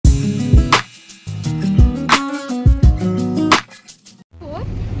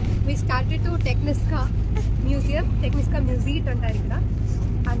started to Tekniska Museum, Tekniska Museet అంటారు ఇక్కడ.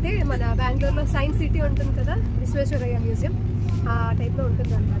 అంటే మన బెంగళూరులో సైన్స్ సిటీ ఉంటుంది కదా, విశ్వేశ్వరయ్య మ్యూజియం ఆ టైప్లో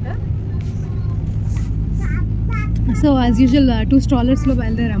ఉంటుంది అనమాట. సో యాజ్ యూజువల్ 2 స్టాలర్స్లో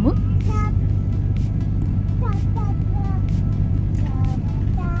బయలుదేరాము.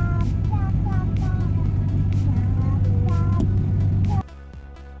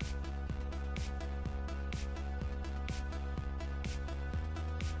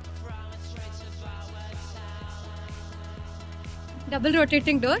 Double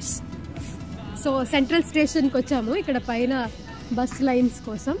rotating doors. So central స్టేషన్కి వచ్చాము. ఇక్కడ పైన బస్ లైన్స్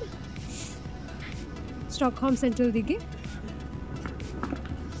కోసం స్టాక్హోమ్ సెంట్రల్ దిగి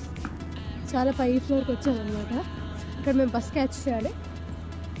చాలా పై ఫ్లోర్కి వచ్చాము అనమాట. ఇక్కడ మేము బస్ క్యాచ్ చేయాలి.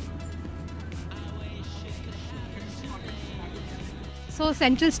 సో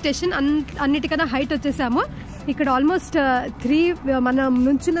సెంట్రల్ స్టేషన్ అన్నిటికన్నా హైట్ వచ్చేసాము. ఇక్కడ ఆల్మోస్ట్ 3 మనం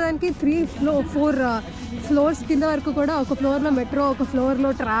నుంచిన దానికి 4 ఫ్లోర్స్ కింద వరకు కూడా ఒక ఫ్లోర్లో మెట్రో, ఒక ఫ్లోర్లో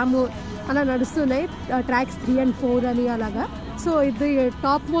ట్రాము అలా నడుస్తున్నాయి. ట్రాక్స్ 3 and 4 అని అలాగా. సో ఇది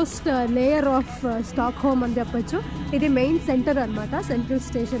top most layer of Stockholm అని చెప్పొచ్చు. ఇది మెయిన్ సెంటర్ అనమాట, సెంట్రల్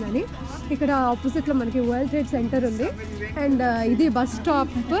స్టేషన్ అని. ఇక్కడ ఆపోజిట్లో మనకి వరల్డ్ ట్రేడ్ సెంటర్ ఉంది. అండ్ ఇది బస్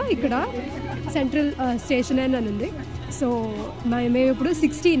స్టాప్ ఇక్కడ సెంట్రల్ స్టేషన్ అని ఉంది. సో మేము ఇప్పుడు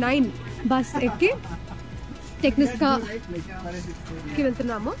 69 బస్ ఎక్కి టెక్నిస్కాకి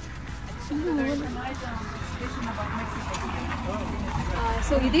వెళ్తున్నాము.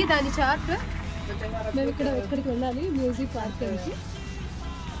 సో ఇది దాని చార్ట్. మేము ఎక్కడికి వెళ్ళాలి, మ్యూజిక్ పార్క్ నుంచి.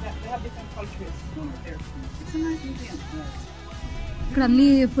 ఇక్కడ అన్నీ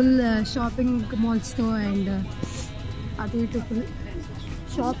ఫుల్ షాపింగ్ మాల్స్తో అండ్ అటు ఇటు ఫుల్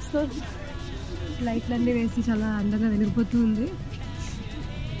షాప్స్తో లైట్లన్నీ వేసి చాలా అందంగా వెలిగిపోతూ ఉంది.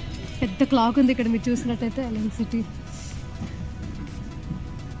 పెద్ద క్లాక్ ఉంది ఇక్కడ మీరు చూసినట్టయితే, ఎల్ఎన్ సిటీ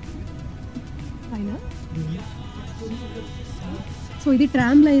పైన. సో ఇది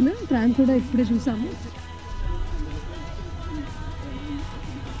ట్రామ్ లైన్, ట్రామ్ కూడా ఇప్పుడే చూసాము.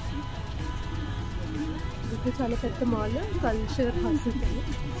 ఇది చాలా పెద్ద మాల్, కల్చర్ హాస్పిటల్.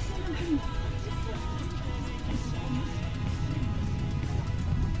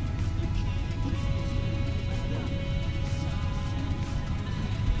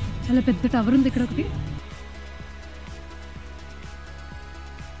 చాలా పెద్ద టవర్ ఉంది ఇక్కడ ఒకటి.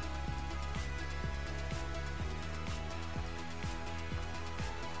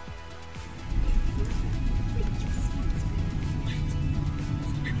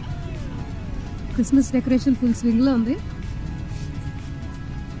 క్రిస్మస్ డెకరేషన్ ఫుల్ స్వింగ్లో ఉంది.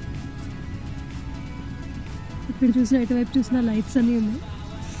 ఇక్కడ చూసినా ఎటువైపు చూసినా లైట్స్ అన్నీ ఉన్నాయి.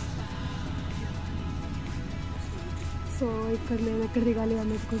 సో ఇక్కడ మేము ఎక్కడ దిగాలి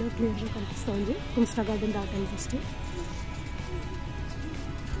అనేది కూడా క్లియర్గా కనిపిస్తుంది. కుంస్టా గార్డెన్ దాటాలి ఫస్ట్.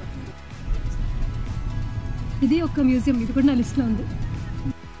 ఇది ఒక మ్యూజియం, ఇది కూడా నా లిస్ట్లో ఉంది.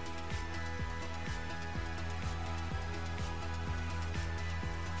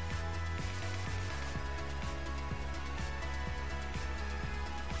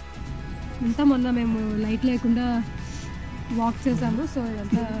 ఇంతా మొన్న మేము లైట్ లేకుండా వాక్ చేసాము. సో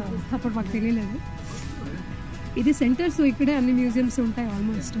ఇదంతా అప్పుడు మాకు తెలియలేదు. ఇది సెంటర్, సో ఇక్కడే అన్ని మ్యూజియంస్ ఉంటాయి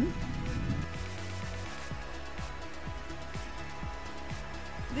ఆల్మోస్ట్.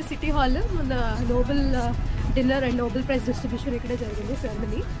 ఇది సిటీ హాల్. మన Nobel dinner and Nobel prize distribution ఇక్కడే జరిగింది,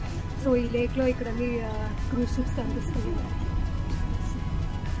 సెరమనీ. సో ఈ లేక్లో ఇక్కడ అన్ని క్రూజ్ షిప్స్ కనిపిస్తాయి.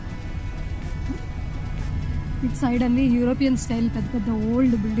 ఇటు సైడ్ అన్ని యూరోపియన్ స్టైల్ పెద్ద పెద్ద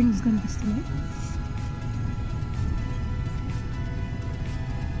ఓల్డ్ బిల్డింగ్స్ కనిపిస్తున్నాయి.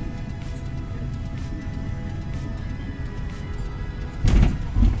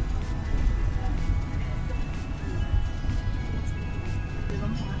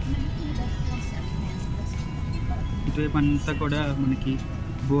 ఇటువైపు అంతా కూడా మనకి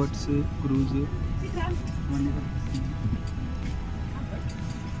బోట్స్, క్రూజ్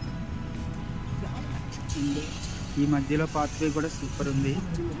ఈ మధ్యలో పాత్వే కూడా సూపర్ ఉంది.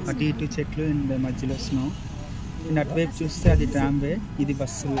 అటు ఇటు చెట్లు అండ్ మధ్యలో స్నో. అండ్ అటువైపు చూస్తే అది ట్రామ్వే, ఇది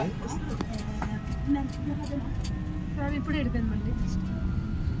బస్సు. ఇప్పుడు ఎడిపోయిందండి.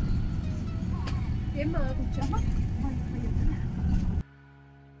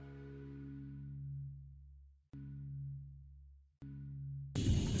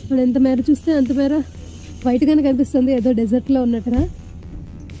 ఇప్పుడు ఎంత మేర చూస్తే అంత మేర వైట్గానే కనిపిస్తుంది, ఏదో డెజర్ట్లో ఉన్నట్టుగా.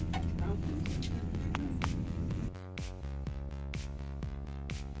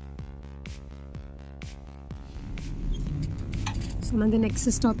 సో మనది next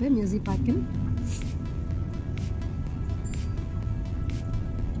stop music park.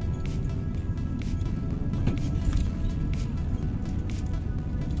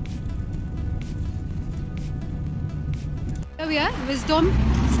 we are Wisdom,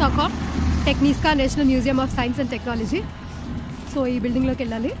 Stockholm, Tekniska National Museum of Science and Technology. So ee building loki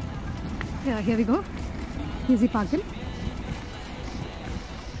ellali. Yeah, here we go. Easy parking.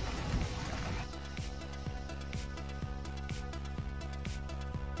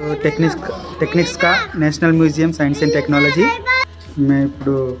 So Tekniska National Museum Science and Technology. మేము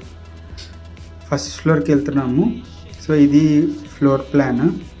ఇప్పుడు first ఫ్లోర్కి వెళ్తున్నాము. So ఇది floor plan.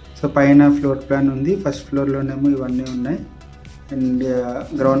 So పైన floor plan ఉంది. First ఫ్లోర్లోనేమో ఇవన్నీ ఉన్నాయి. And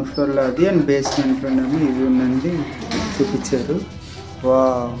ground ఫ్లోర్లో అది అండ్ బేస్మెంట్లోనేమో ఇవి ఉన్నది చూపించారు. వా,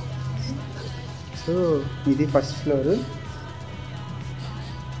 సో ఇది ఫస్ట్ ఫ్లోర్.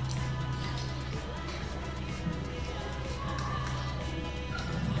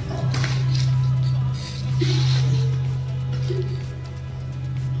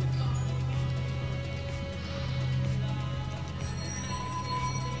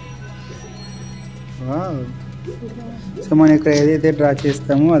 సో మనం ఇక్కడ ఏదైతే డ్రా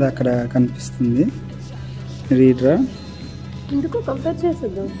చేస్తామో అది అక్కడ కనిపిస్తుంది. రీడ్రా ఎందుకు కంపేర్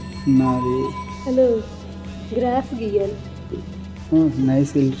చేద్దాం. నాది హలో గ్రాఫ్ గీయాలి.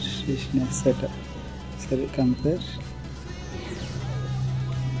 Nice illustration etcetera. సరే కంపేర్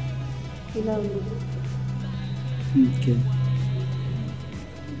ఇలా ఉంది. ఓకే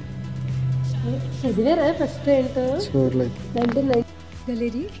చదివారా ఫస్ట్ ఏంటో చూడలేదు. 1990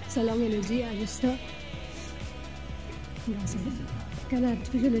 Gallery, Salon Energy, Avista. Can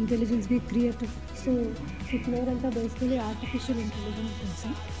artificial intelligence be creative? So, if we are basically artificial intelligence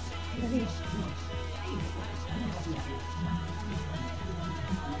person.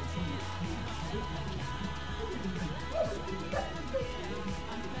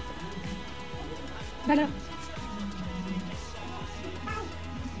 Bada.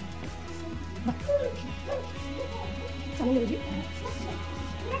 Salon Energy.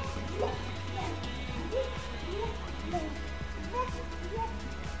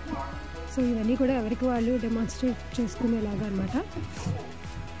 So ఇవన్నీ కూడా ఎవరికి వాళ్ళు డెమాన్స్ట్రేట్ చేసుకునేలాగా అనమాట.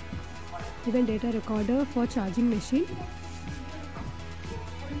 Even data recorder for charging machine.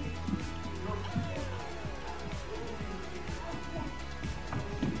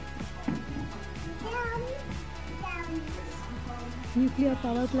 Nuclear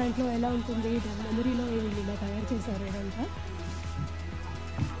power ప్లాంట్లో ఎలా ఉంటుంది, మెమరీలో ఏమి ఇలా తయారు చేశారు ఇదంతా.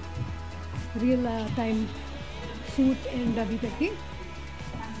 రియల్ టైం షూట్ అండ్ అవి పెట్టి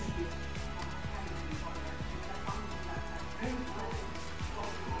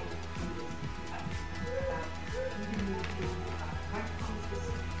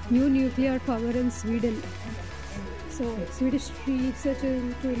new nuclear power in Sweden. So Swedish research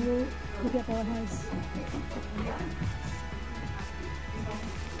into new nuclear power has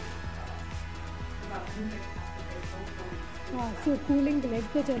so cooling lead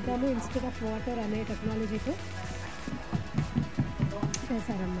to చేద్దాము instead of water అనే టెక్నాలజీతో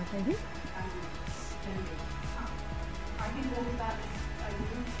చేశారన్నమాట. ఇది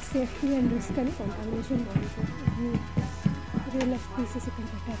సేఫ్టీ అండ్ రిస్క్ అని కంటామినేషన్ రియల్ లైఫ్ పీసెస్ ఇక్కడ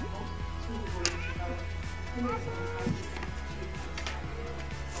పెట్టారు.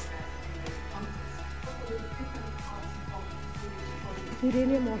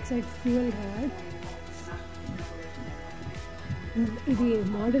 Uranium oxide fuel rod. ఇది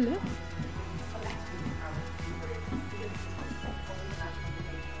model.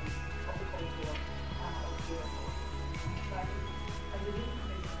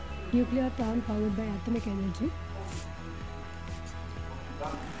 Nuclear plant powered by atomic energy.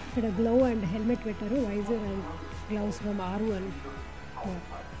 ఇక్కడ గ్లౌ అండ్ హెల్మెట్ పెట్టారు. Visor and gloves from R1.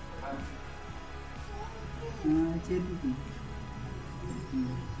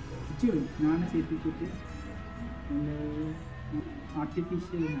 చూడు నాన్న చేతి చూపి.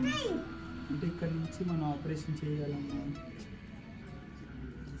 ఆర్టిఫిషియల్ అంటే ఇక్కడ నుంచి మనం ఆపరేషన్ చేయగలము.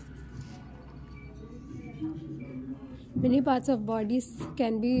 Many parts of bodies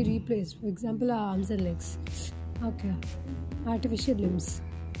can be replaced. For example, our arms and legs. Okay. Artificial limbs.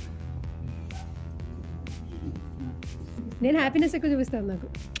 నేను హ్యాపీనెస్ ఎక్కువ చూపిస్తాను. నాకు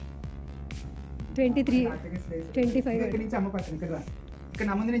 23 25 ఇక్కడ నుంచి అమ్మ పక్కన ఇక్కడ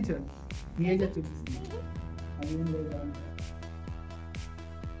నా ముందు నుంచి నీ ఏజ్ చూపిస్తుంది. అదేం లేదా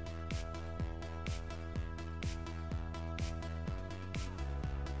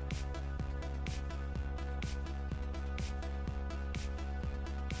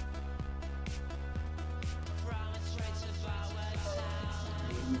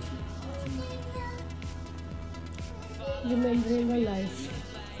remembering a life.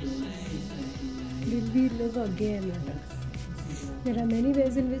 Will we live again? There are many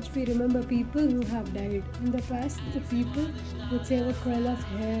ways in which we remember people who have died. In the past, the people would save a coil of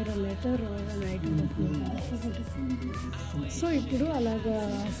hair, a letter, or an item of clothing. So, ఇప్పుడు అలాగా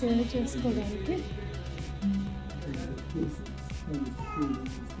save చేసుకోవడానికి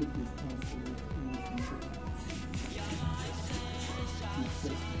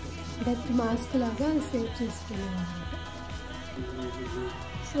death mask లాగా save చేసుకున్నాం అన్నమాట.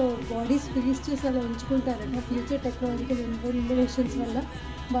 So bodies freeze చేసి అలా ఉంచుకుంటారట. Future technological innovations వల్ల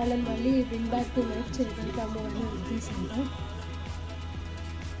వాళ్ళని మళ్ళీ బ్రింగ్ బ్యాక్ టు లైఫ్ చేయగలుగుతాము అనే ఉద్దేశంతో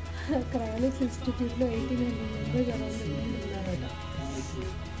క్రయోనిక్స్ ఇన్స్టిట్యూట్లో 1800 మెంబర్స్ అరౌండ్ ఉన్నారట.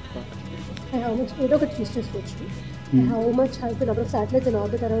 హౌ మచ్ ఏదో ఒకటి చూస్ చేసుకోవచ్చు. How much has the number of satellites in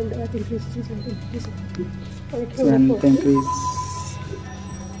orbit around earth increase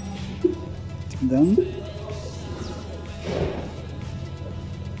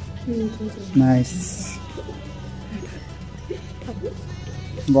nice.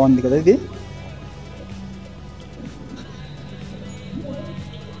 బాగుంది కదా ఇది.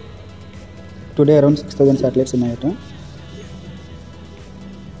 టుడే అరౌండ్ 6000 సాటిలైట్స్ ఉన్నాయట.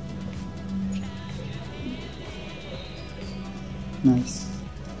 నైస్.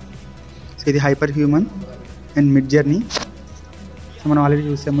 సో ఇది hyper human and mid journey. So మనం ఆల్రెడీ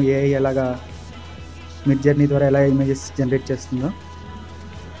చూసాము ఏఐ ఎలాగా మిడ్ జర్నీ ద్వారా ఎలా ఇమేజెస్ జనరేట్ చేస్తుందో.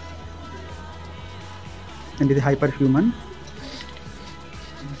 అండ్ ఇది హైపర్ హ్యూమన్.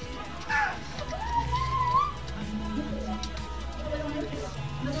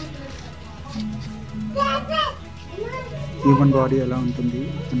 హ్యూమన్ బాడీ ఎలా ఉంటుంది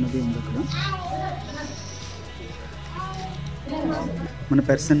అన్నది ఉంది అక్కడ. మన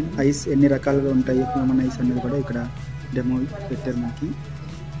పర్సన్ ఐస్ ఎన్ని రకాలుగా ఉంటాయి హ్యూమన్ ఐస్ అనేది కూడా ఇక్కడ డెమో పెట్టారు మనకి.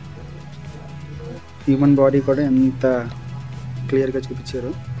 హ్యూమన్ బాడీ కూడా ఎంత క్లియర్గా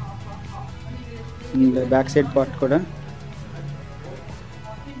చూపించారు. అండ్ బ్యాక్ సైడ్ పార్ట్ కూడా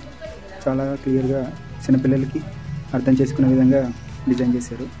చాలా క్లియర్గా చిన్నపిల్లలకి అర్థం చేసుకునే విధంగా డిజైన్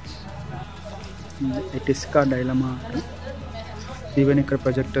చేశారు. టెస్కా డైలమా ఈవెన్ ఇక్కడ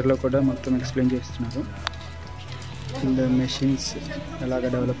ప్రొజెక్టర్లో కూడా మొత్తం ఎక్స్ప్లెయిన్ చేస్తున్నారు. అండ్ మెషిన్స్ ఎలాగ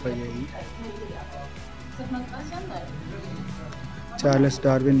డెవలప్ అయ్యాయి. చార్లెస్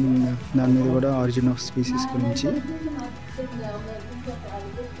డార్విన్ దాని మీద కూడా ఆరిజిన్ ఆఫ్ స్పీసీస్ గురించి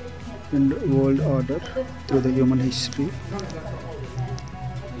and world order through the human history.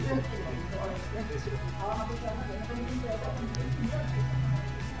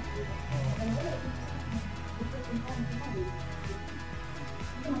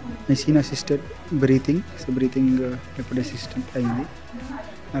 Machine assisted breathing. So breathing ఎప్పుడు అసిస్టెంట్ అయింది.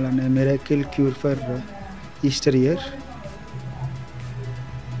 అలానే miracle cure for Easter year.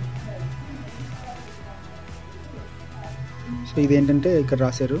 So ఇదేంటంటే ఇక్కడ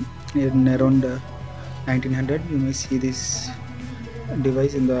రాశారు in around 1900 you may see this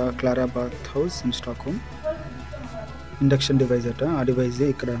device in the Clara bath house in Stockholm. Induction device అట. ఆ device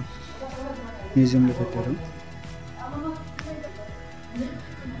ఇక్కడ మ్యూజియంలో పెట్టారు.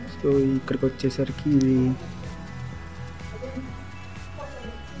 సో ఇక్కడికి వచ్చేసరికి ఇది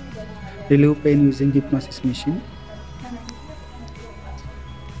relieve pain using hypnosis machine.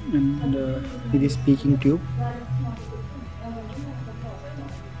 And ఇది speaking tube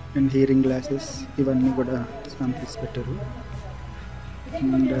and hearing glasses ఇవన్నీ కూడా శాంపిల్స్ పెట్టారు.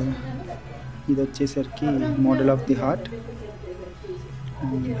 అండ్ ఇది వచ్చేసరికి model of the heart,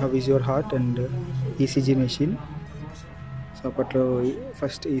 how is your heart and ECG machine. So అప్పట్లో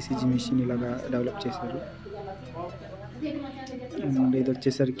ఫస్ట్ ఈసీజీ మెషిన్ ఇలాగా డెవలప్ చేశారు. అండ్ ఇది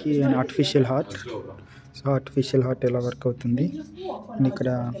వచ్చేసరికి artificial heart. So artificial heart ఎలా వర్క్ అవుతుంది అండ్ ఇక్కడ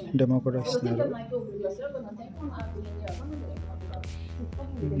డెమో కూడా ఇస్తున్నారు.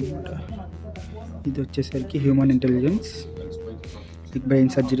 ఇది వచ్చేసరికి human intelligence, big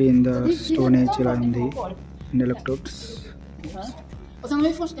brain surgery in the stone age ఇలా ఉంది and electrodes. Och sen har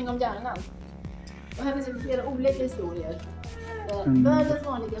vi forskning om hjärnan. Och här finns det flera olika historier. Världens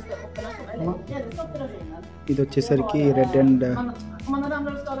vanligaste operation, eller hjärnoperationen. ఇది వచ్చేసరికి red and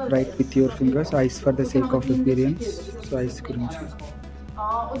right with your fingers, ice for the sake of experience. So ice గురించి.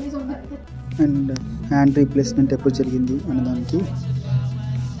 And hand replacement ఎప్పుడు జరిగింది అన్నదానికి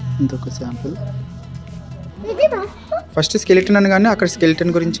ఇంకొక sample. First skeleton అనగానే అక్కడ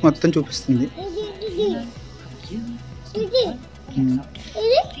skeleton గురించి మొత్తం చూపిస్తుంది.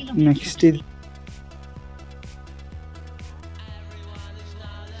 నెక్స్ట్ ఇది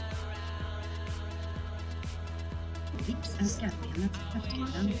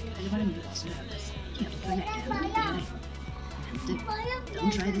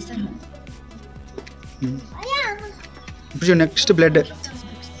ఇప్పుడు చూడు నెక్స్ట్ బ్లడ్.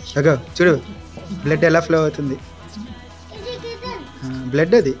 అగో చూడు బ్లడ్ ఎలా ఫ్లో అవుతుంది.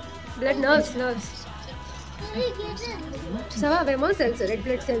 బ్లడ్ అది. బ్లడ్ నర్వ్స్ చూసావా అవేమో సెల్స్, రెడ్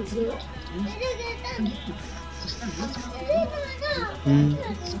బ్లడ్ సెల్స్.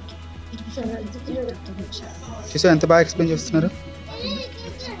 చూసా ఎంత బాగా ఎక్స్ప్లెయిన్ చేస్తున్నారు.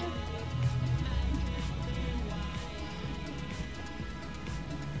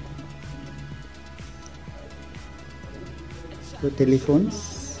 Telephones,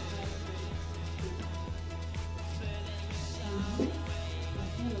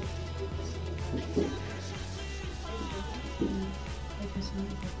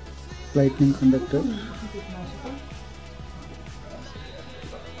 lightning conductor,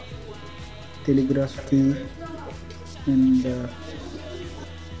 telegraph key, and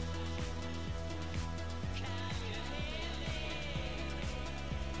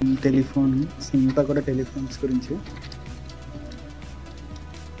telephones. ఇంతా కూడా టెలిఫోన్స్ గురించి.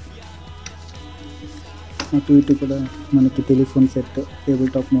 అటు ఇటు కూడా మనకి telephone set, table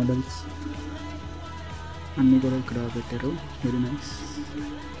top models అన్నీ కూడా ఇక్కడ పెట్టారు. Very nice.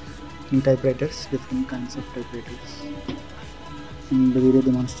 Type writers, different kinds of type writers and video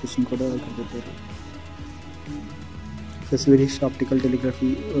demonstration కూడా ఇక్కడ పెట్టారు. సో స్వీడిష్ ఆప్టికల్ టెలిగ్రఫీ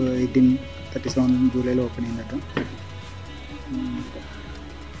 1837 జూలైలో ఓపెన్ అయిందట.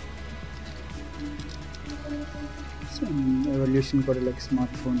 ఎవల్యూషన్ కూడా లైక్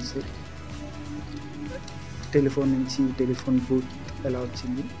స్మార్ట్ ఫోన్స్, టెలిఫోన్ నుంచి టెలిఫోన్ బూత్ ఎలా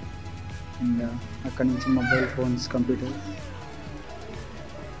వచ్చింది, అండ్ అక్కడి నుంచి mobile phones, computer,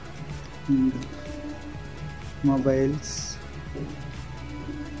 mobiles,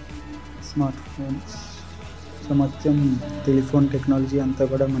 smart phones. So మొత్తం టెలిఫోన్ టెక్నాలజీ అంతా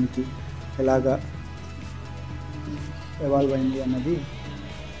కూడా మనకి ఎలాగా ఎవాల్వ్ అయింది అన్నది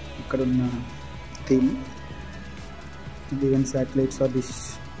ఇక్కడున్న theme. Even satellites are this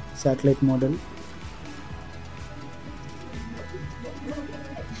satellite model.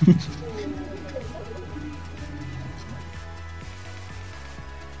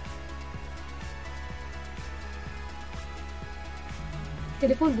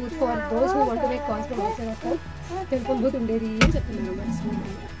 Telephone booth for those who want to make calls from outside of telephone booth ఉండేది అని చెప్తున్నారు.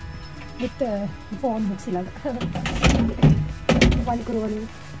 విత్ ఫోన్ బుక్స్ ఇలాగా 1 crore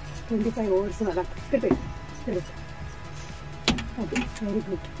 25 hours అలా పెట్టండి. Okay, very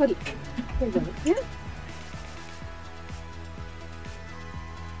good. హరి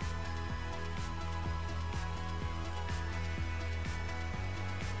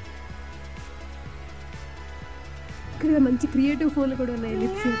ఇక్కడ మంచి క్రియేటివ్ ఫోన్లు కూడా ఉన్నాయి.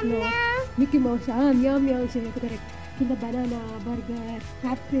 లిప్స్లో మిక్కీ మౌస్, మ్యావ్ మ్యావ్ షేప్, కరెక్ట్. కింద బనానా, బర్గర్,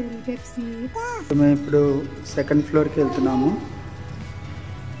 యాపిల్, పెప్సీ. మేము ఇప్పుడు సెకండ్ ఫ్లోర్కి వెళ్తున్నాము.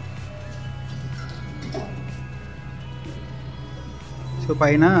 సో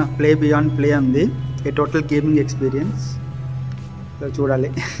పైన ప్లే బియాండ్ ప్లే ఉంది, a total gaming experience. So చూడాలి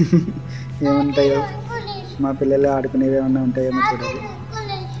ఏముంటాయో, మా పిల్లలు ఆడుకునేవి ఏమన్నా ఉంటాయేమో చూడాలి.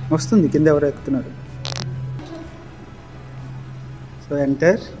 వస్తుంది, కింద ఎవరు ఎక్కుతున్నారు. So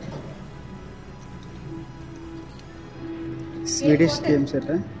enter Swedish game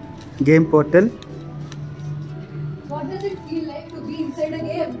center, game portal. What does it feel like to be inside a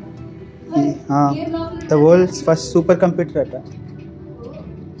game? The world's first supercomputer ata.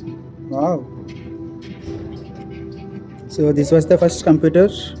 Wow. So this was the first computer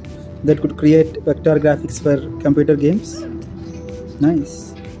that could create vector graphics for computer games. Nice.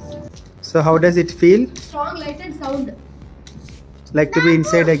 So how does it feel? Strong light and sound. Like to be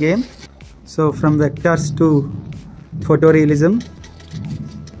inside a game. So from vectors to photorealism.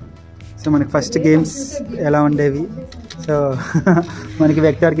 So మనకి first games ఎలా ఉండేవి, so మనకి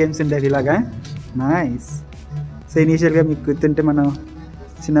vector games ఉండేవి ఇలాగా. Nice. So ఇనీషియల్గా మీకు గుర్తుంటే మనం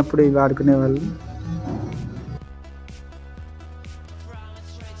చిన్నప్పుడు ఇవి ఆడుకునేవాళ్ళు.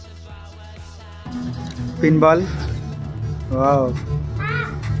 Pin ball. వావ్.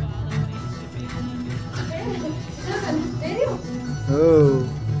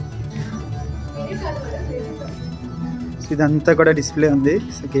 ఇదంతా కూడా డిస్ప్లే ఉంది.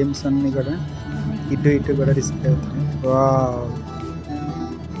 సో గేమ్స్ అన్నీ కూడా ఇటు కూడా డిస్ప్లే అవుతున్నాయి. వావ్.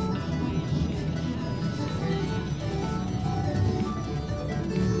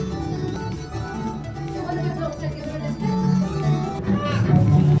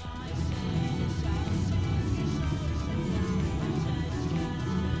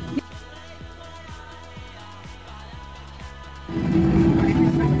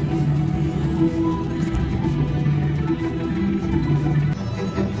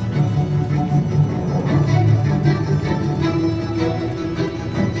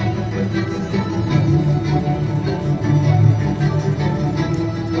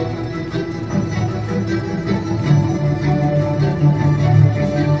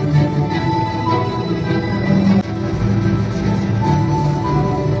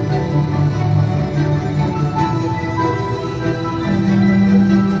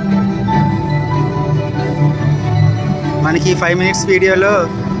 మనకి 5 minutes వీడియోలో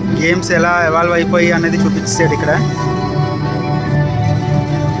గేమ్స్ ఎలా ఎవాల్వ్ అయిపోయి అనేది చూపించాడు ఇక్కడ.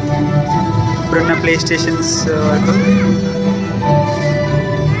 ఇప్పుడున్న ప్లే స్టేషన్స్ వరకు.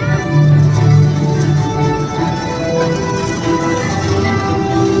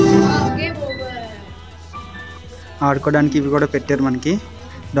 ఆడుకోవడానికి ఇవి కూడా పెట్టారు మనకి.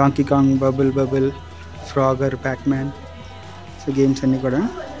 Donkey Kong, bubble, ఫ్రాగర్, ప్యాక్మ్యాన్. So games అన్నీ కూడా.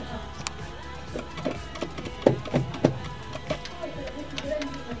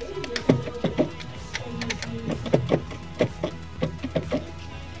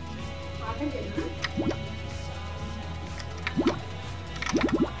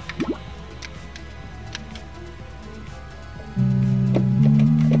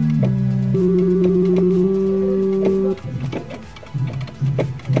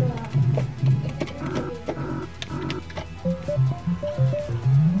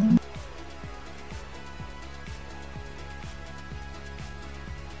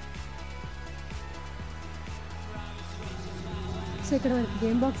 సో ఇక్కడ మనకి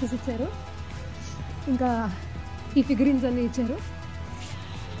గేమ్ బాక్సెస్ ఇచ్చారు, ఇంకా ఈ ఫిగరిన్స్ అన్నీ ఇచ్చారు.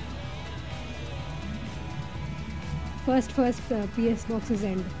 First PS boxes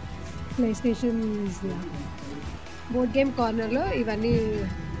and play stations. Board game కార్నర్లో ఇవన్నీ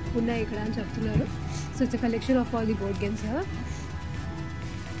ఉన్నాయి ఇక్కడ అని చెప్తున్నారు. So it's collection of all the board games.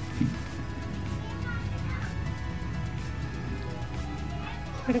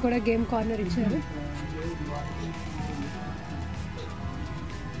 ఇక్కడ కూడా గేమ్ కార్నర్ ఇచ్చారు.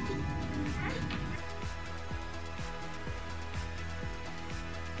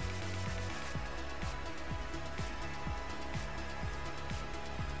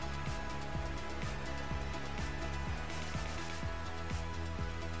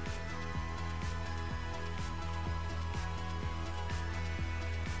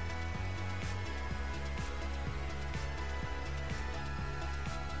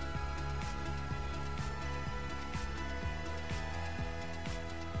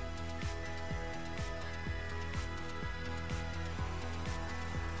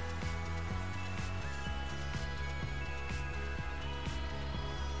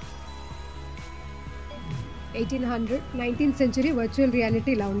 (1800) 19th century వర్చువల్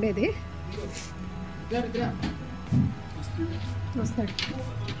రియాలిటీ ఇలా ఉండేది. వస్తాడు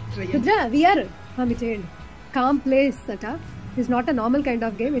రుద్ర విఆర్ మీ చేయండి. కామ్ ప్లేస్ అట is not a normal kind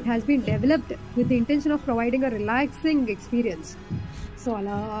of game. It has been developed with the intention of providing a relaxing experience. So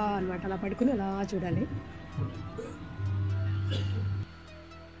అలా అనమాట, అలా పడుకుని అలా చూడాలి.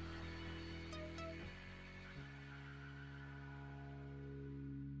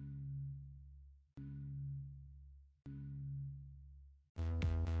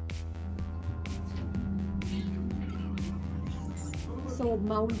 సో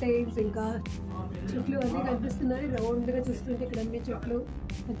మౌంటైన్స్ ఇంకా చెట్లు అన్నీ కనిపిస్తున్నాయి. రౌండ్గా చూస్తుంటే ఇక్కడ అన్ని చెట్లు,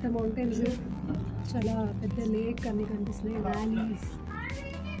 పెద్ద మౌంటైన్స్, చాలా పెద్ద లేక్ అన్నీ కనిపిస్తున్నాయి. వ్యాలీస్,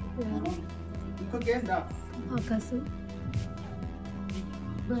 ఆకాశం,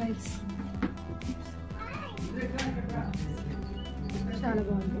 బర్డ్స్, చాలా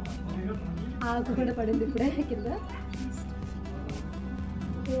బాగుంది. ఆకు కూడా పడింది ఇప్పుడే కింద.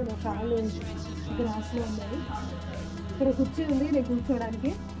 నా కాళ్ళు గ్రాస్లో ఉన్నాయి. ఇక్కడ కుర్చీ ఉంది నేను కూర్చోవడానికి.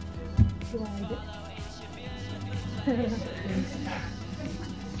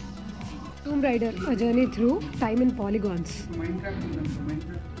 Tomb rider a journey through time in polygons.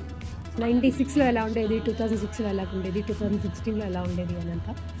 96లో ఎలా ఉండేది, 2006లో ఎలా ఉండేది, 2016లో ఎలా ఉండేది అని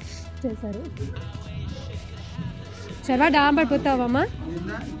అంతా చేశారు. చర్వా డామ్ పడిపోతావమ్మా.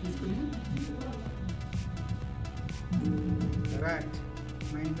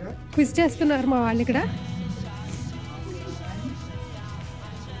 క్విజ్ చేస్తున్నారు మా వాళ్ళు ఇక్కడ.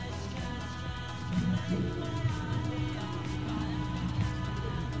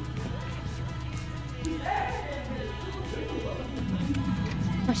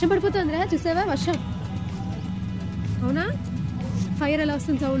 వర్షం పడిపోతుందిరా, చూసావా వర్షం? అవునా? ఫైర్ ఎలా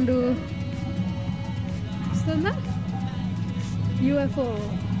వస్తుంది, సౌండ్ వస్తుందా? UFO.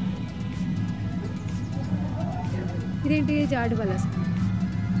 ఇదేంటి జాడు వల్ల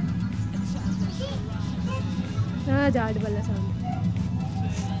జాడు వల్ల సౌండ్.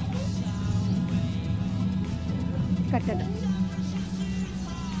 కట్టేద్దాం,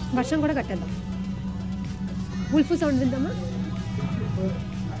 వర్షం కూడా కట్టేద్దాం. ఉల్ఫ్ సౌండ్ విందామా?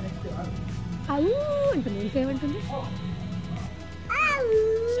 అవు అంటుంది. ఉల్ఫ్ ఏమంటుంది?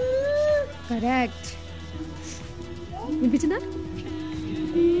 కరెక్ట్. వినిపించిందా?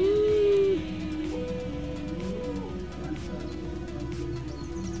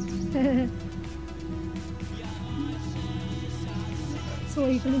 సో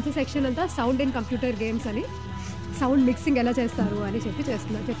ఇక్కడ నుంచి సెక్షన్ అంతా సౌండ్ అండ్ కంప్యూటర్ గేమ్స్ అని. సౌండ్ మిక్సింగ్ ఎలా చేస్తారు అని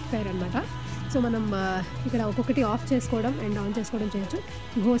చెప్పారనమాట. సో మనం ఇక్కడ ఒక్కొక్కటి ఆఫ్ చేసుకోవడం అండ్ ఆన్ చేసుకోవడం చేయొచ్చు.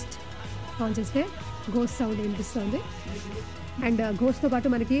 ఘోస్ట్ ఆన్ చేస్తే ఘోస్ట్ సౌండ్ వినిపిస్తుంది. అండ్ ఘోస్ట్తో పాటు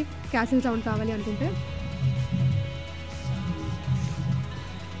మనకి క్యాసిల్ సౌండ్ కావాలి అనుకుంటే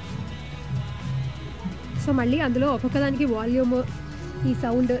సో మళ్ళీ అందులో ఒక్కొక్కదానికి వాల్యూమ్, ఈ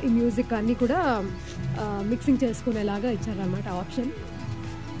సౌండ్, ఈ మ్యూజిక్ అన్నీ కూడా మిక్సింగ్ చేసుకునేలాగా ఇచ్చారన్నమాట ఆప్షన్.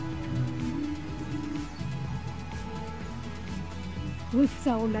 వుల్ఫ్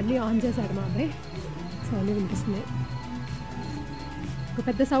సౌండ్ అన్నీ ఆన్ చేశాడు మా అబ్బాయి. సో అన్నీ వినిపిస్తున్నాయి. ఒక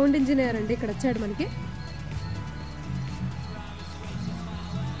పెద్ద సౌండ్ ఇంజనీర్ అండి ఇక్కడ వచ్చాడు మనకి.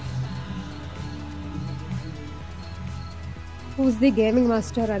 హూస్ ది గేమింగ్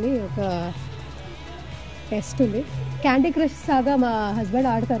మాస్టర్ అని ఒక టెస్ట్ ఉంది. క్యాండీ క్రష్ సాగా మా హస్బెండ్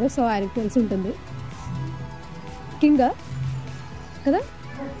ఆడతారు, సో ఆయనకు తెలిసి ఉంటుంది. కింగ్ కదా.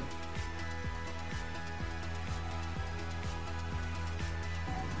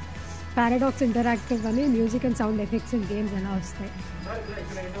 పారాడాక్స్ ఇంటరాక్టివ్ అని music and sound effects and games ఎలా వస్తాయి.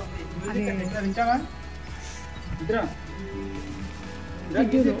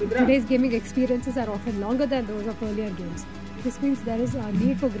 Today's gaming experiences are often longer than those of earlier games. This means there is a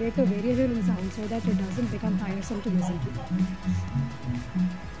need for greater variation in sound so that it doesn't become tiresome to listen to.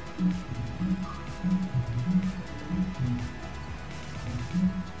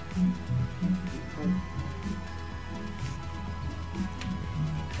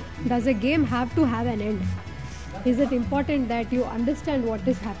 Does a game have to have an end? Is it important that you understand what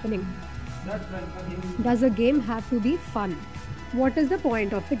is happening? Does a game have to be fun? What is the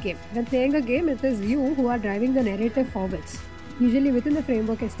point of the game? When playing a game, it is you who are driving the narrative forwards, usually within the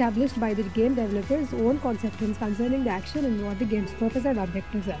framework established by the game developer's own conceptions concerning the action and what the game's purpose and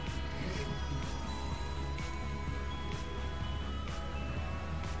objectives are.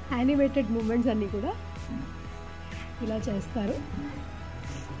 Animated movements అన్నీ కూడా ఇలా చేస్తారు.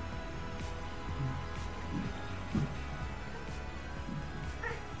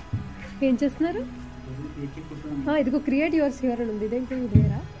 ఏం చేస్తున్నారు? ఇదిగో create yours here అని ఉంది. ఇదేంటి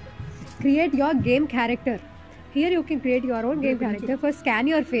వేరా? Create your game character. Here you can create your own game character. First scan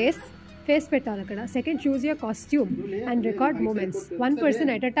your face పెట్టాలి అక్కడ. Second choose your costume and record moments 1 person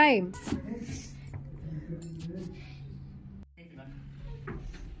at a time.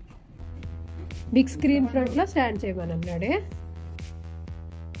 Big screen ఫ్రంట్లో stand చేయమని అన్నాడే.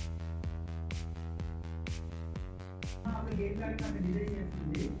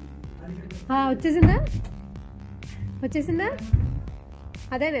 వచ్చేసిందా?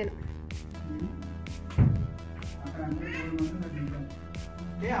 అదే నేను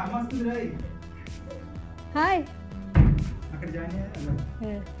హాయ్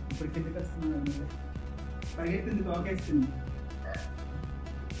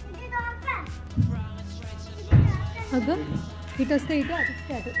అదో ఇటు వస్తే ఇటు, అటు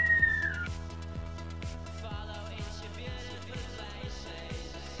వస్తే అటు.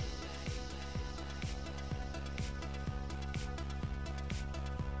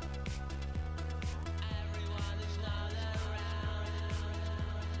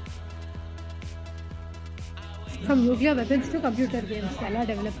 From nuclear weapons to computer games, ఎలా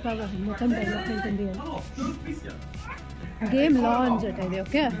డెవలప్ కావాలి మొత్తం డెవలప్మెంట్ ఉంది అని. గేమ్ లాంచ్ అంటే ఇది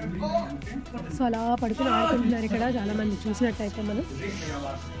ఓకే. సో అలా పడుకుని ఆడుకుంటున్నారు ఇక్కడ చాలామంది చూసినట్టయితే మనం.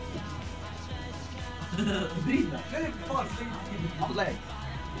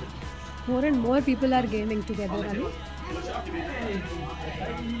 More and more people are gaming together అని.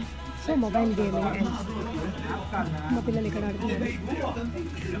 సో మొబైల్ గేమింగ్ అండ్ మా పిల్లలు ఇక్కడ ఆడుతున్నారు.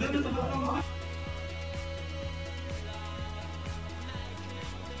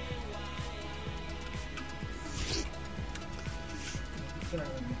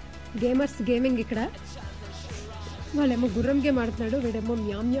 గేమర్స్ గేమింగ్ ఇక్కడ. వాళ్ళేమో గుర్రం గేమ్ ఆడుతున్నాడు, వీడేమో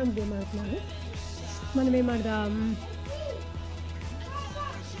మ్యామ్ గేమ్ ఆడుతున్నాడు. మనం ఏం ఆడదాం?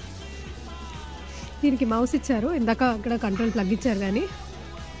 దీనికి మౌస్ ఇచ్చారు, ఇందాక అక్కడ కంట్రోల్ ప్లగ్ ఇచ్చారు కానీ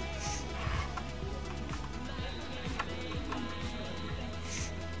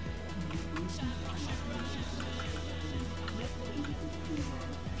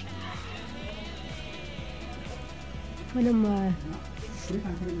మనం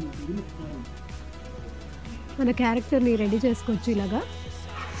మన క్యారెక్టర్ని రెడీ చేసుకోవచ్చు ఇలాగా.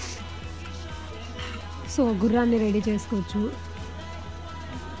 సో గుర్రాన్ని రెడీ చేసుకోవచ్చు.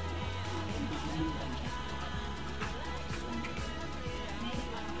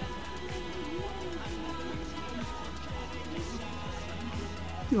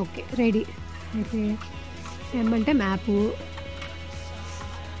 ఓకే రెడీ అయితే. ఏమంటే మ్యాపు,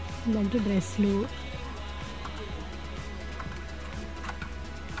 ఇలాంటి డ్రెస్లు,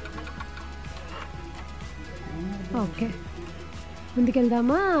 ఓకే,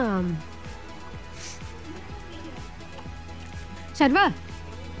 ముందుకెళ్దామా? శర్వా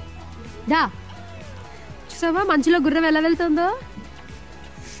దా, చూసావా మంచులో గుర్రం ఎలా వెళ్తుందో?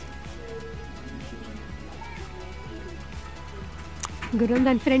 గుర్రం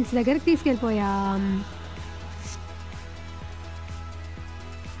దాని ఫ్రెండ్స్ దగ్గరికి తీసుకెళ్ళిపోయాం.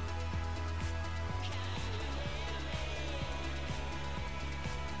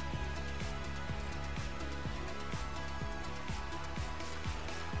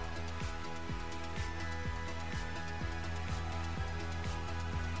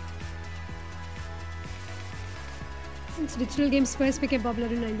 Since digital games first became popular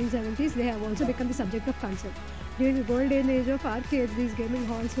in 1970s, they have also become the subject of concern. During the golden age of arcades, these gaming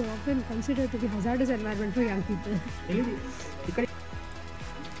halls were often considered to be hazardous environment for young people.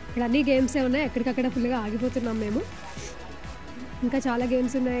 ఇక్కడ అన్ని గేమ్సే ఉన్నాయి, ఎక్కడికక్కడ ఫుల్గా ఆగిపోతున్నాం మేము. ఇంకా చాలా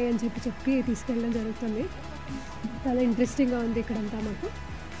games ఉన్నాయి అని చెప్పి తీసుకెళ్ళడం జరుగుతుంది. చాలా ఇంట్రెస్టింగ్గా ఉంది ఇక్కడంతా మాకు.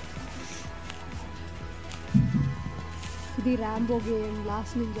 ఇది Rambo game,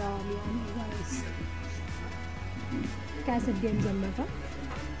 last ninja, unveils, cassette games అన్నమాట.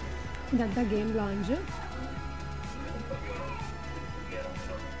 ఇదంతా game lounge.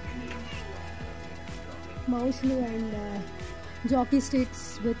 మౌస్లు and Jackie sticks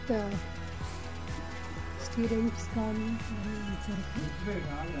with steerings కానీ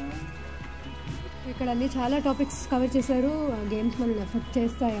ఇక్కడ అన్నీ చాలా టాపిక్స్ కవర్ చేశారు. గేమ్స్ మనల్ని ఎఫెక్ట్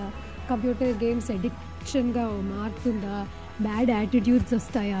చేస్తాయా, కంప్యూటర్ గేమ్స్ అడిక్షన్గా మారుతుందా, బ్యాడ్ యాటిట్యూడ్స్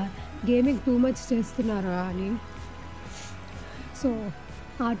వస్తాయా, గేమింగ్ టూ మచ్ చేస్తున్నారా అని. సో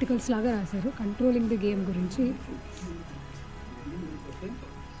ఆర్టికల్స్ లాగా రాశారు కంట్రోలింగ్ ది గేమ్ గురించి.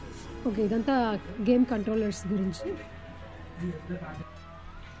 ఓకే, ఇదంతా గేమ్ కంట్రోలర్స్ గురించి.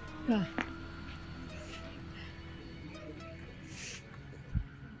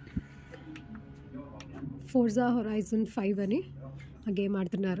 ఫోర్జా హొరైజన్ 5 అని ఆ గేమ్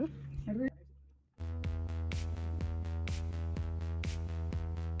ఆడుతున్నారు.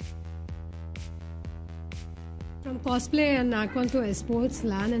 From cosplay and aquan to sports,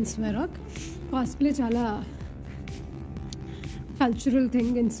 LAN and Sverok. Cosplay చాలా కల్చరల్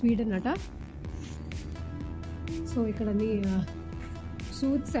థింగ్ ఇన్ స్వీడన్ అట. సో ఇక్కడ అన్ని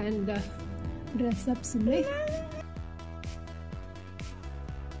సూట్స్ అండ్ డ్రెస్అప్స్ ఉన్నాయి.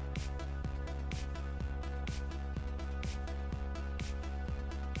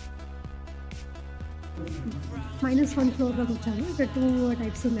 -1 ఫ్లోర్లోకి వచ్చాము. ఇక్కడ 2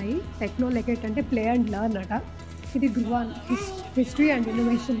 టైప్స్ ఉన్నాయి. టెక్నో లెకెట్ అంటే ప్లే అండ్ లర్న్ అట. ఇది గ్రువాన్, హిస్టరీ అండ్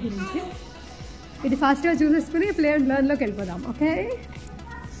ఇన్నోవేషన్ గురించి. ఇది ఫాస్ట్గా చూసేసుకుని ప్లే అండ్ లర్న్లోకి వెళ్ళిపోదాం. Okay,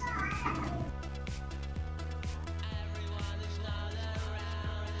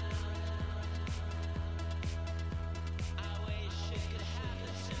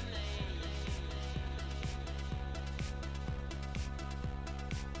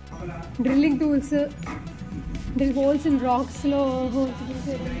 drilling tools, drill holes in రాక్స్లో holes.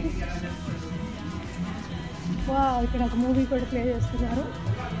 ఇక్కడ ఒక మూవీ కూడా ప్లే చేస్తున్నారు.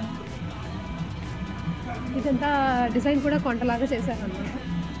 ఇదంతా డిజైన్ కూడా కొండలాగా చేశారు అన్నమాట.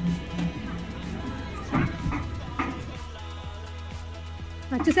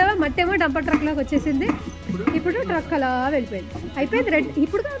 చూసావా, మట్టి ఏమో డంపర్ ట్రక్ లాగా వచ్చేసింది. ఇప్పుడు ట్రక్ అలా వెళ్ళిపోయింది. అయిపోయింది. రెడ్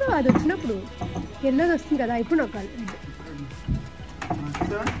ఇప్పుడు కాదు, అది వచ్చినప్పుడు ఎల్లోది వస్తుంది కదా, ఇప్పుడు నొక్కాలి.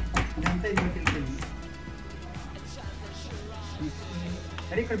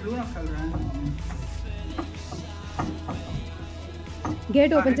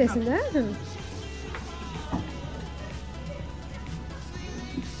 గేట్ ఓపెన్ చేసిందా?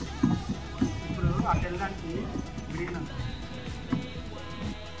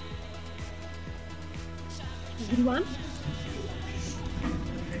 గ్రువాన్,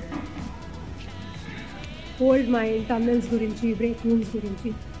 ఓల్డ్ మైన్, టన్నెల్స్ గురించి, బ్రేక్ రూమ్స్ గురించి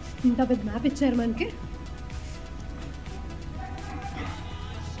ఇంత పెద్ద మ్యాప్ ఇచ్చారు మనకి.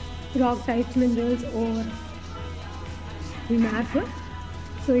 రాక్ టైప్స్, మినరల్స్ ఓర్ ఈ మ్యాప్.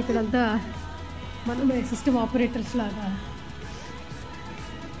 సో ఇక్కడంతా మనం సిస్టమ్ ఆపరేటర్స్ లాగా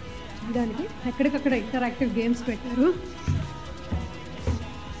దానికి ఎక్కడికక్కడ ఇంటరాక్టివ్ గేమ్స్ పెట్టారు.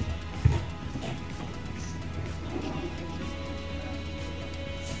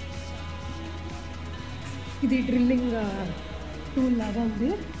 ఇది డ్రిల్లింగ్ టూల్ లాగా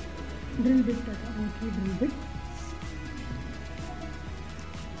ఉంది. డ్రిల్ బిట్ అట, ఓకే, డ్రిల్ బిట్.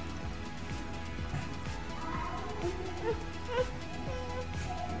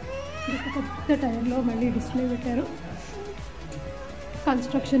 పెద్ద టైర్లో మళ్ళీ డిస్ప్లే పెట్టారు.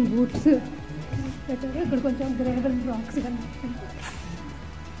 కన్స్ట్రక్షన్ బూట్స్ పెట్టారు. ఇక్కడ కొంచెం గ్రేవెల్ రాక్స్ కనిపిస్తాయి.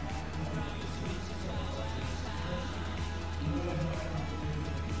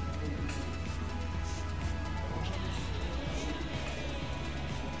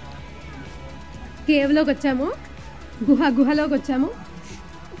 కేవ్లోకి వచ్చాము, గుహలోకి వచ్చాము.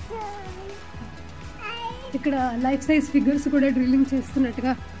 ఇక్కడ లైఫ్ సైజ్ ఫిగర్స్ కూడా డ్రిల్లింగ్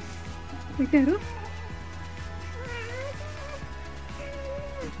చేస్తున్నట్టుగా పెట్టారు.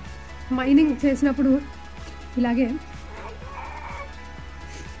 మైనింగ్ చేసినప్పుడు ఇలాగే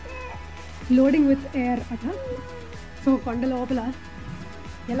లోడింగ్ విత్ ఎయిర్ అట. సో కొండ లోపల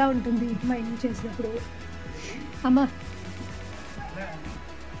ఎలా ఉంటుంది మైనింగ్ చేసినప్పుడు. అమ్మా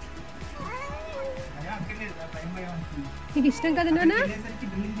నీకు ఇష్టం కదా నాన్న?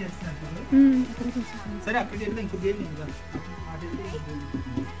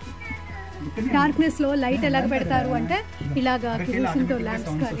 డార్క్నెస్ లో లైట్ ఎలాగ పెడతారు అంటే ఇలాగా కిరోసిన్తో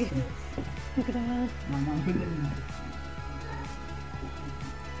ల్యాంప్స్ కానీ ఇక్కడ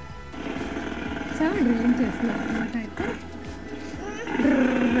చాలా డ్రిల్లింగ్ చేస్తున్నారు అన్నమాట. అయితే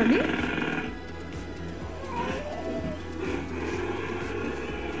అని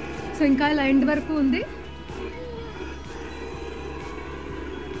సో ఇంకా ఇలా ఎండ్ వరకు ఉంది.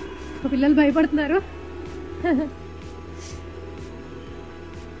 పిల్లలు భయపడుతున్నారు.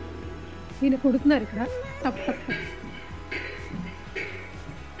 ఈయన కొడుతున్నారు ఇక్కడ టప్ టప్.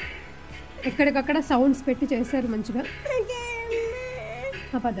 ఎక్కడికక్కడ సౌండ్స్ పెట్టి చేశారు మంచిగా.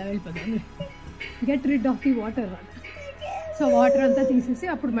 పద వెళ్ళిపోదాం. Get rid of the water. So water అంతా తీసేసి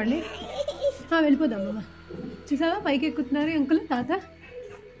అప్పుడు మళ్ళీ వెళ్ళిపోదాం. అమ్మ చూసావా పైకి ఎక్కుతున్నారు అంకుల్ తాత.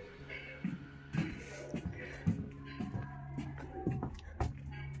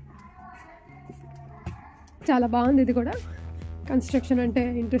 చాలా బాగుంది ఇది కూడా. కన్స్ట్రక్షన్ అంటే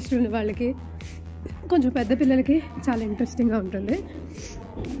ఇంట్రెస్ట్ ఉన్న వాళ్ళకి, కొంచెం పెద్ద పిల్లలకి చాలా ఇంట్రెస్టింగ్గా ఉంటుంది.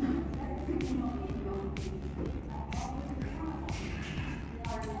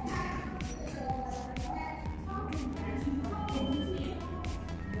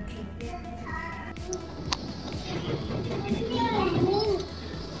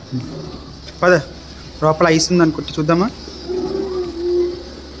 పద లోపల ఐస్ ఉంది అనుకుంటే చూద్దామా.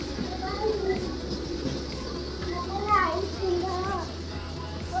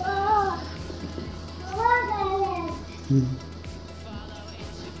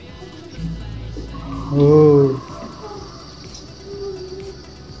 ఓ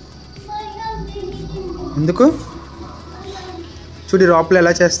ఎందుకు చూడు లోపల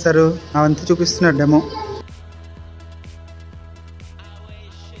ఎలా చేస్తారు అవంతా చూపిస్తున్నారు demo.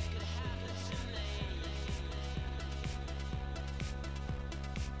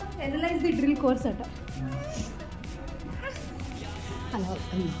 Analyse the drill course అట. అలా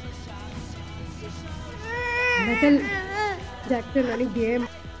మెటల్ జాక్టర్ అని గేమ్.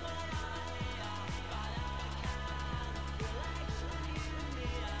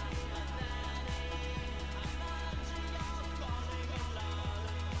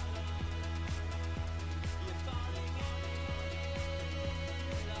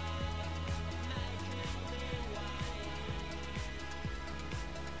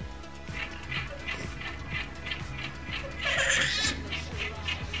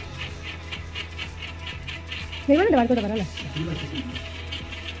 ఏమంటే వాడుకోవడం వరాల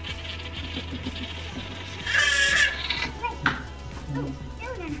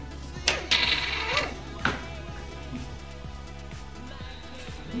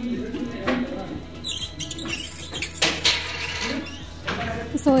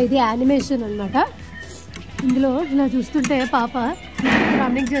సో ఇది యానిమేషన్ అన్నమాట. ఇందులో ఇలా చూస్తుంటే పాప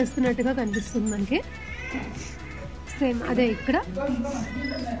రన్నింగ్ చేస్తున్నట్టుగా కనిపిస్తుంది మనకి. సేమ్ అదే ఇక్కడ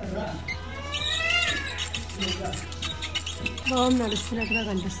బాగుంది నడుస్తున్నట్టుగా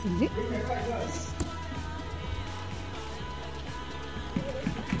కనిపిస్తుంది.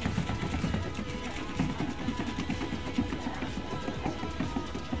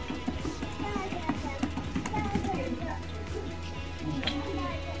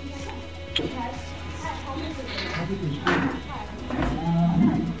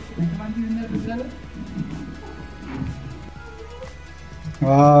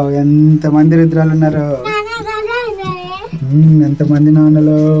 వావ్ ఎంతమంది రుద్రాలు ఉన్నారు. ఎంతమంది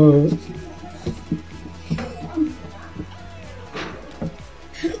నాన్నలు.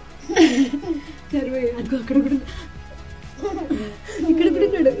 అక్కడ కూడా ఇక్కడ కూడా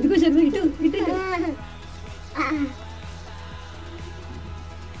ఉన్నాడు. ఇదిగో శర్మ ఇటు ఇటు.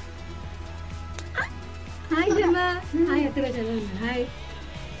 హాయ్ శర్మ. హాయ్ అక్కడ Sharma. Hi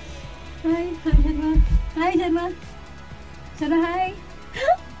hi hi Sharma. Hi Sharma. Sharma hi.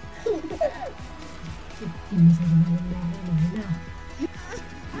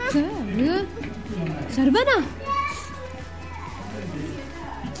 శర్వనా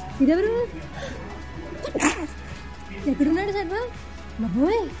ఇదెవరు? ఎక్కడున్నాడు శర్వ?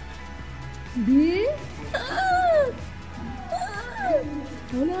 బాబోయ్ ఇది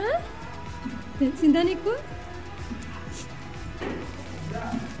అవునా? తెలిసిందా నీకు?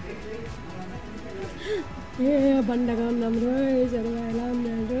 ఏ బండగా ఉన్నాం రోయ్, జరుగా ఎలా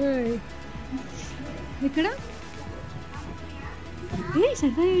ఉన్నాడు రోయ్. ఇక్కడ ఏ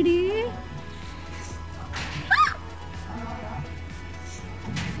సర్వాడి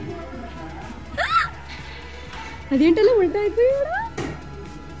అదేంటలో ఉల్టా అయిపోయాడు.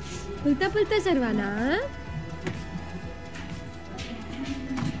 ఉల్టా పుల్టా సర్వానా?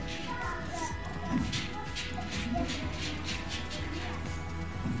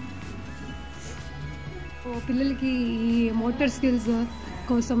 పిల్లలకి ఈ మోటార్ స్కిల్స్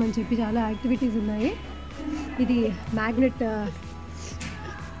కోసం అని చెప్పి చాలా యాక్టివిటీస్ ఉన్నాయి. ఇది మ్యాగ్నెట్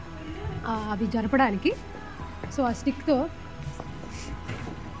అవి జరపడానికి. సో ఆ స్టిక్తో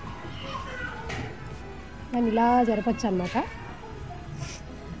దాన్ని ఇలా జరపచ్చు అన్నమాట.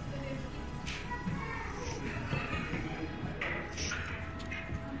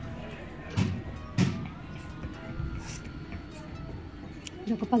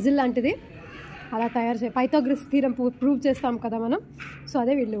 ఇది ఒక పజిల్ లాంటిది. అలా తయారు పైథాగరస్ థీరం ప్రూవ్ చేస్తాం కదా మనం. సో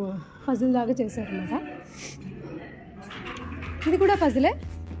అదే వీళ్ళు పజిల్ లాగా చేశారనమాట. ఇది కూడా పజిలే,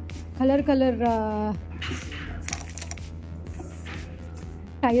 కలర్ కలర్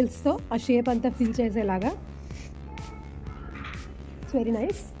టైల్స్తో ఆ షేప్ అంతా ఫిల్ చేసేలాగా. It's very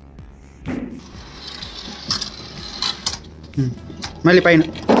nice. మళ్ళీ పైన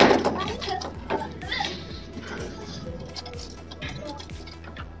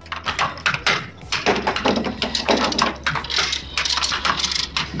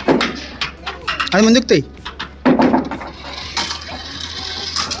అది ముందుకు తీ.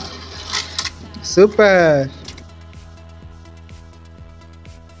 సూపర్.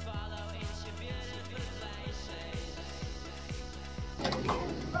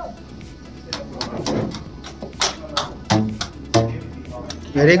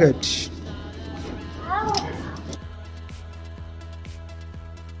 Very good.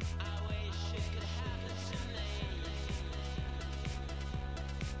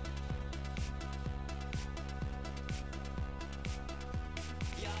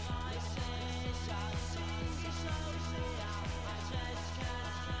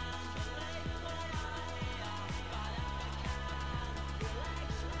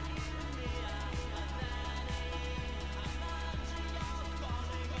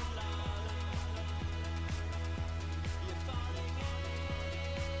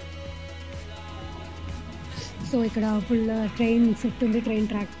 సో ఇక్కడ ఫుల్ ట్రైన్ సెట్ ఉంది. ట్రైన్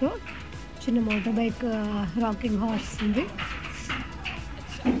ట్రాక్తో చిన్న మోటార్ బైక్ రాకింగ్ హార్స్ ఉంది.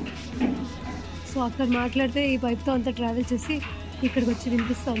 సో అక్కడ మాట్లాడితే ఈ పైప్తో అంతా ట్రావెల్ చేసి ఇక్కడికి వచ్చి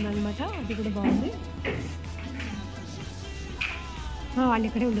వినిపిస్తుంది అనమాట. అది కూడా బాగుంది. వాళ్ళు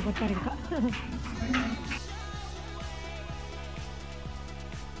ఇక్కడే ఉండిపోతారు ఇంకా.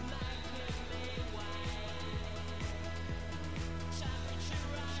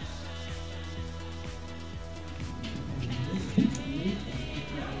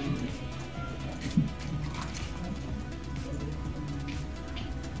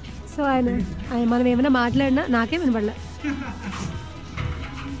 సో మనం ఏమైనా మాట్లాడినా నాకే వినపడలే.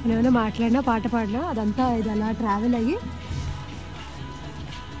 మనం ఏమైనా మాట్లాడినా పాట పాడినా అదంతా ఇది అలా ట్రావెల్ అయ్యి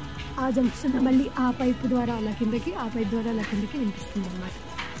ఆ జంక్షన్ మళ్ళీ ఆ పైప్ ద్వారా అలా కిందకి, ఆ పైప్ ద్వారా అలా కిందకి వినిపిస్తుంది అన్నమాట.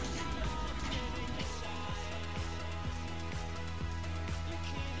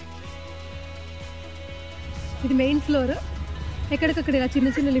 ఇది మెయిన్ ఫ్లోర్. ఎక్కడికక్కడ ఇలా చిన్న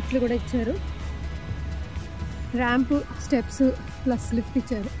చిన్న లిఫ్ట్లు కూడా ఇచ్చారు. ర్యాంప్, స్టెప్స్ ప్లస్ లిఫ్ట్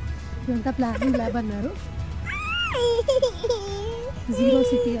ఇచ్చారు. ఇదంతా ప్లానింగ్ ల్యాబ్ అన్నారు. 0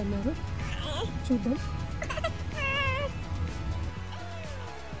 సిటీ అన్నారు. చూద్దాం.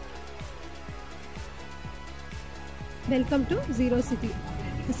 Welcome to 0 city.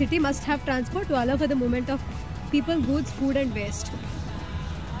 The city must have transport to allow for the movement of people, goods, food and waste.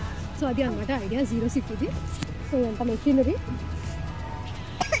 So అది అనమాట ఐడియా 0 సిటీది. సో ఇదంతా మెషినరీ.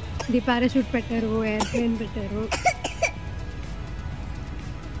 ఇది పారాషూట్ పెట్టారు, ఎయిర్ప్లేన్ పెట్టారు.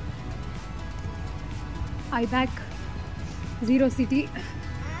 ఐబ్యాక్ 0 సిటీ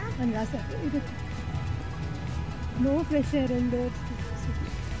అని రాశారు. ఇది నో ఫ్రెష్ ఎయిర్ అండ్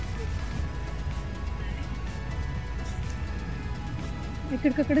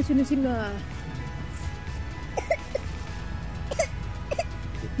ఎక్కడికక్కడ చిన్న చిన్న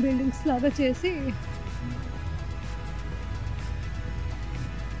బిల్డింగ్స్ లాగా చేసి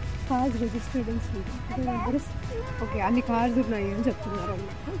కార్స్ రిజిస్ట్రేషన్స్. ఓకే, అన్ని కార్స్ ఉన్నాయి అని చెప్తున్నారు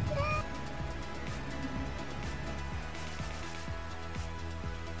అన్నమాట.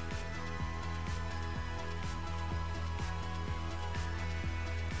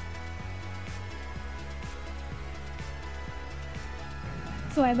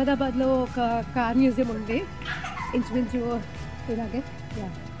 సో అహ్మదాబాద్లో ఒక కార్ మ్యూజియం ఉంది ఇంచుమించు ఇలాగే.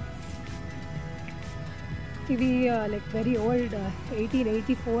 ఇవి like very old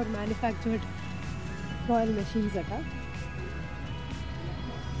 1884 manufactured oil machines అట.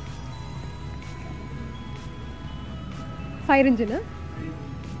 Fire engine.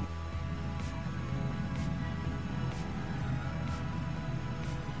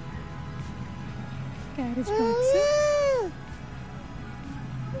 Carriage cars.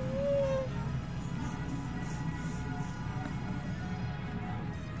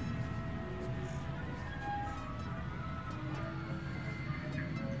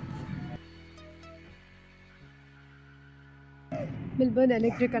 Milburn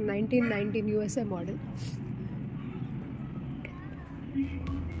Electric, a 1919 USA model.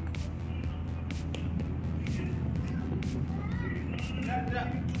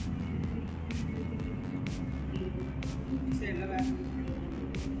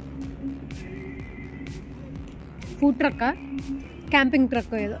 Food truck, camping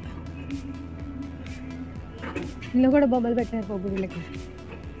truck ఏదో. ఇందులో కూడా బొమ్మలు పెట్టారు పొగుడులకి.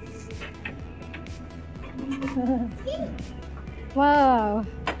 Wow.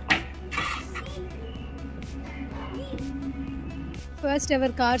 First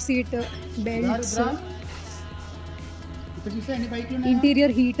ever car seat belts,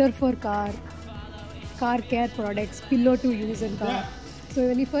 interior heater for car care products, pillow to use in car. So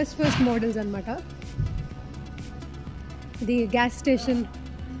ఇవన్నీ first models అనమాట. ఇది gas station,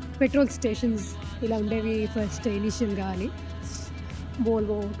 petrol stations ఇలా ఉండేవి ఫస్ట్ ఇనిషియల్గా అని.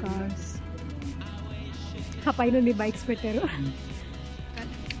 Volvo cars. ఆ పైన బైక్స్ పెట్టారు.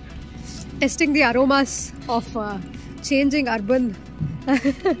 Testing the aromas of changing urban.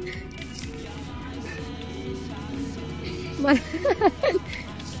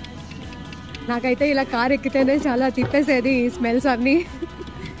 నాకైతే ఇలా కార్ ఎక్కితేనే చాలా తిప్పేసేది ఈ స్మెల్స్ అన్నీ.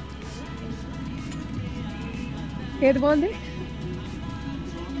 ఏది బాగుంది?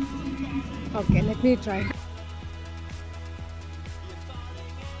 Okay, let me try.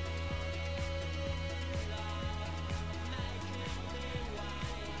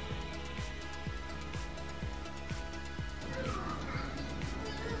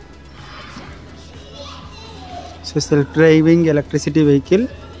 So self-driving electricity vehicle,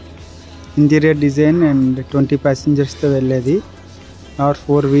 interior design and 20 passengers తో వెళ్ళేది. or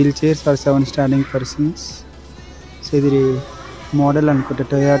 4 wheelchairs or 7 standing persons. So ఇది మోడల్ అనుకుంటా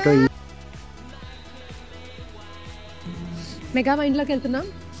టొయోటో. మెగా మైండ్లోకి వెళ్తున్నాం.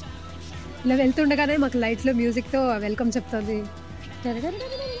 ఇలా వెళ్తుండగానే మాకు లైట్స్లో మ్యూజిక్తో వెల్కమ్ చెప్తుంది.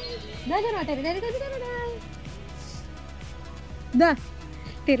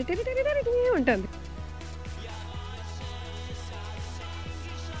 ఉంటుంది.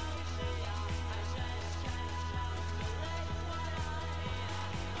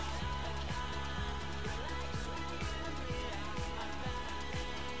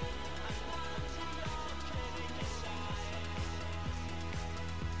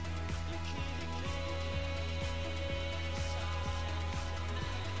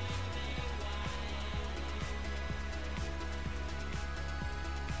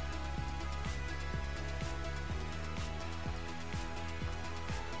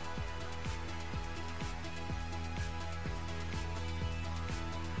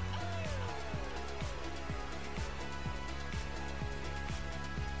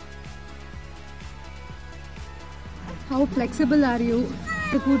 How flexible are you?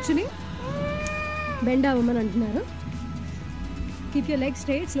 కూర్చుని బెండ్ అవ్వమని అంటున్నారు. Keep your leg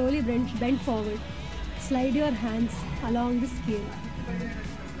straight, slowly bend forward, slide your hands along the scale,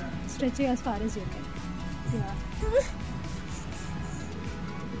 stretch as far as you can.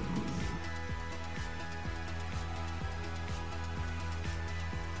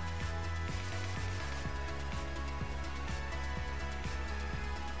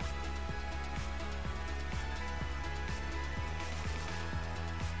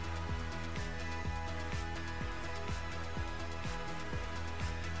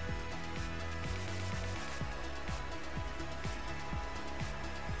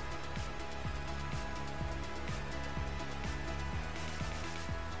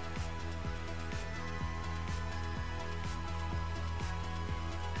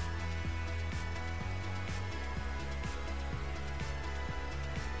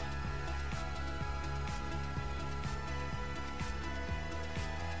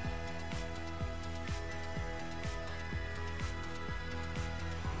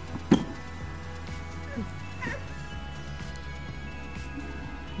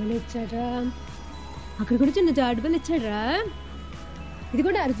 ఇచ్చాడ్రా, అక్కడ కూడా చిన్న జాడుబలు ఇచ్చాడ్రా. ఇది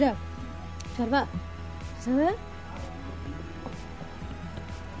కూడా Arja చర్వా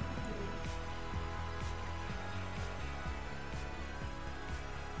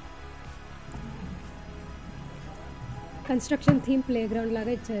construction theme play ground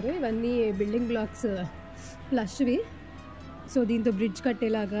లాగా ఇచ్చారు. ఇవన్నీ బిల్డింగ్ బ్లాక్స్ ప్లస్వి. సో దీంతో బ్రిడ్జ్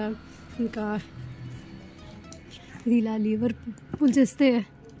కట్టేలాగా, ఇంకా ఇది ఇలా లీవర్ పుల్ చేస్తే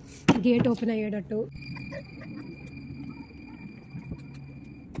గేట్ ఓపెన్ అయ్యేటట్టు.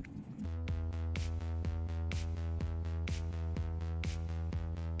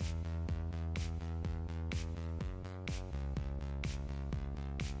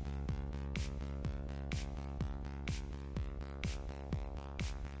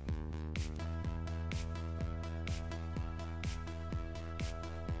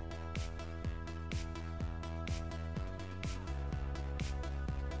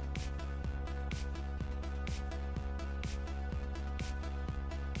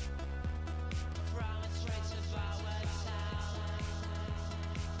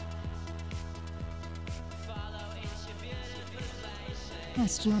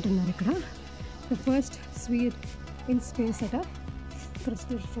 ఆస్ట్రోనాట్ ఉన్నారు ఇక్కడ. ద ఫస్ట్ స్వీడ్ ఇన్ స్పేస్ అట.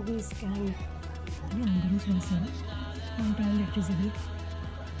 క్రిస్టల్ ఫోగల్ స్కాన్ అని అందరూ చేశారు. ఎలక్ట్రిసిటీ.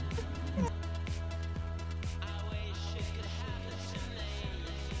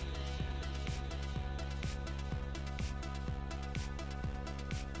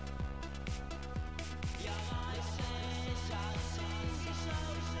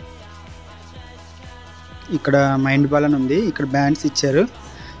 ఇక్కడ మైండ్ బాల్ అని ఉంది. ఇక్కడ బ్యాండ్స్ ఇచ్చారు.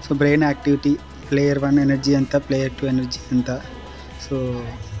 So brain activity, player 1 energy ఎంత, ప్లేయర్ 2 ఎనర్జీ ఎంత. సో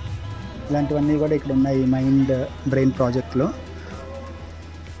ఇలాంటివన్నీ కూడా ఇక్కడ ఉన్నాయి మైండ్ బ్రెయిన్ ప్రాజెక్ట్లో.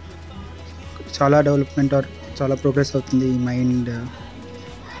 చాలా డెవలప్మెంట్ చాలా ప్రోగ్రెస్ అవుతుంది ఈ మైండ్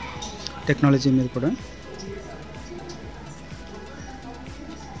టెక్నాలజీ మీద కూడా.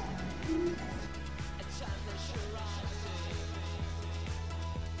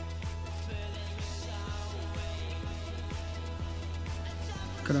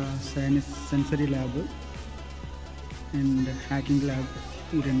 ఇక్కడ sensory lab and hacking lab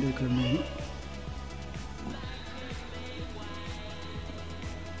ఈ రెండు ఇక్కడ ఉన్నాయి.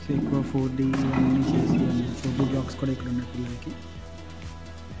 సో ఎక్కువ 4D అన్నీ చేసి 4D బ్లాక్స్ కూడా ఇక్కడ ఉన్నాయి పిల్లలకి.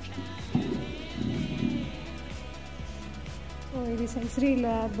 ఇది సెన్సరీ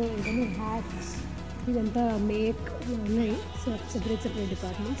ల్యాబ్, ఇవన్నీ హ్యాక్స్, ఇదంతా మేక్ ఉన్నాయి. So separate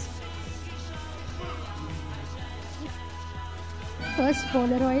departments. First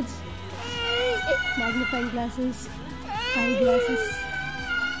Polaroids, magnifying glasses, eye glasses.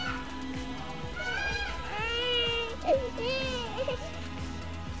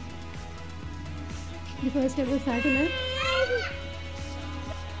 The first ever satellite.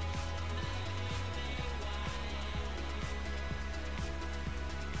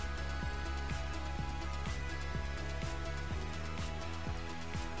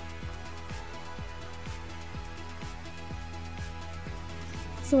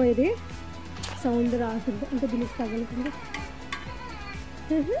 So ఇది సౌండ్ రాకుండా, అంటే దీనికి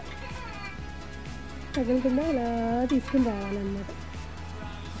తగలకుండా ఇలా తీసుకుని రావాలన్నమాట.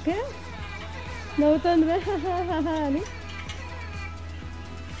 ఓకే, నవ్వుతుంది అని.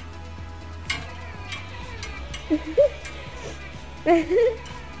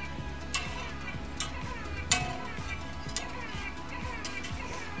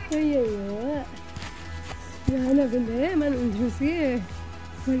 అయ్యో నవ్విందే మనం చూసి.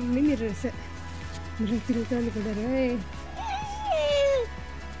 మళ్ళీ మిర్రర్ తిరుగుతుంది కదా రే.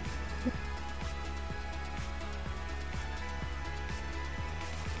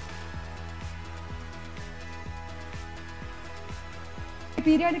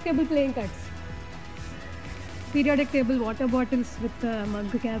 Periodic table playing cards, periodic table, water bottles with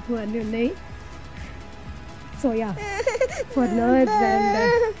mug cap అన్నీ ఉన్నాయి. So yeah, for నర్డ్స్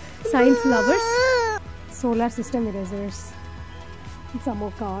and science lovers. Solar system erasers, some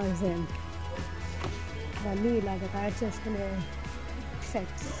cars and ఇవన్నీ ఇలాగ తయారు చేసుకునే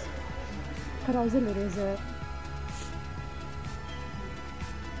సెట్స్. కరౌజల్ ఎరేజర్,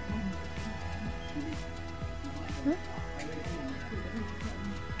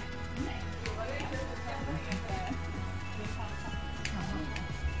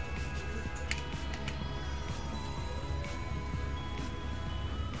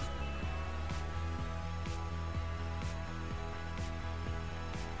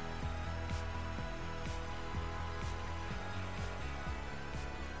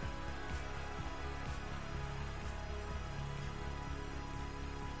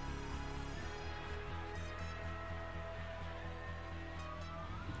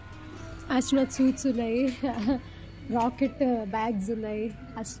 ఆస్ట్రోనాట్ సూట్స్ ఉన్నాయి, రాకెట్ బ్యాగ్స్ ఉన్నాయి,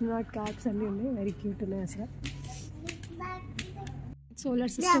 ఆస్ట్రోనాట్ క్యాప్స్ అన్నీ ఉన్నాయి. వెరీ క్యూట్ ఉన్నాయి అసలు.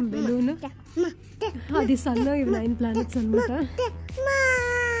 సోలార్ సిస్టమ్ బెలూన్, అది సన్లో ఇవి 9 planets అనమాట.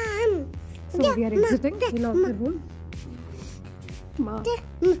 So we are exiting in our room.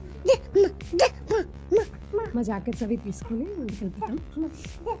 మా జాకెట్స్ అవి తీసుకుని ముందుకు వెళ్తాం.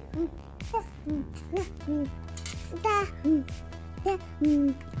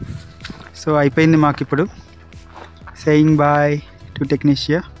 సో అయిపోయింది మాకు ఇప్పుడు సేయింగ్ బాయ్ టు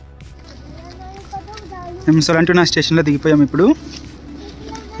టెక్నీషియా. మేము సొలంటునా స్టేషన్లో దిగిపోయాం ఇప్పుడు.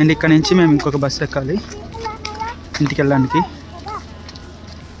 అండ్ ఇక్కడ నుంచి మేము ఇంకొక బస్సు ఎక్కాలి ఇంటికి వెళ్ళడానికి.